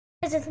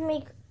It's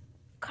me,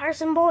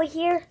 Carson Boy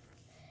here,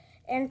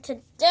 and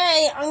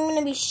today I'm going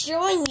to be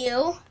showing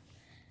you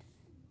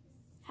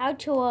how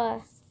to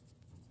draw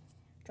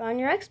on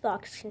your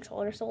Xbox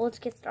controller. So let's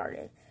get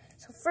started.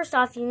 So first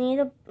off, you need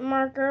a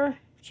marker.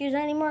 Choose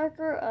any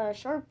marker, a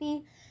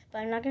Sharpie, but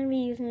I'm not going to be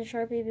using the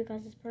Sharpie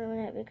because it's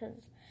permanent,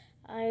 because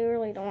I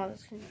really don't want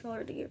this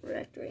controller to get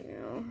wrecked right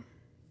now.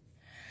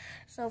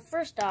 So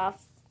first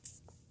off,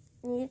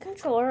 you need a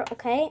controller,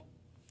 okay?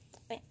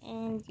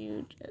 And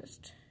you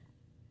just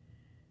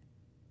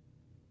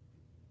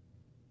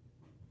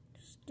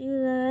do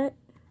that.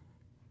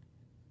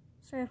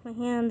 Sorry if my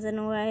hand's in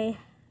the way.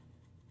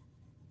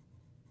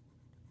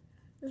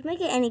 Just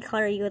make it any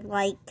color you would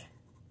like.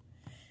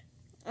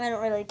 I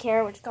don't really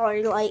care which color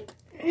you like.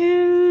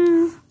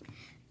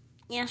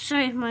 Yeah,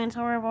 sorry if mine's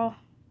horrible.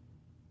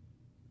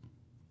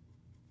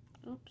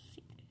 Oops.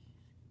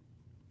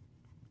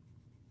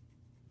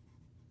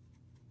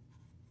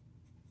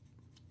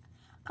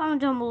 Comment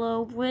down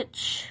below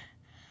which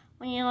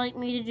one you'd like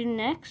me to do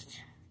next.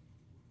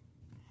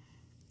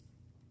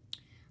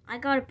 I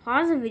gotta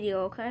pause the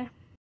video, okay?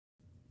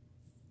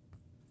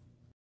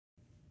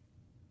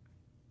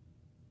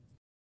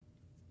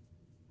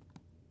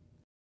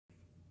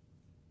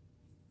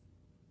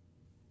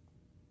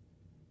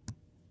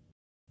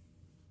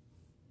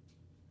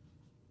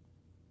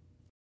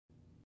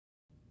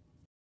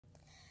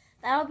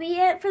 That'll be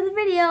it for the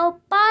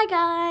video. Bye,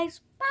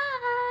 guys. Bye.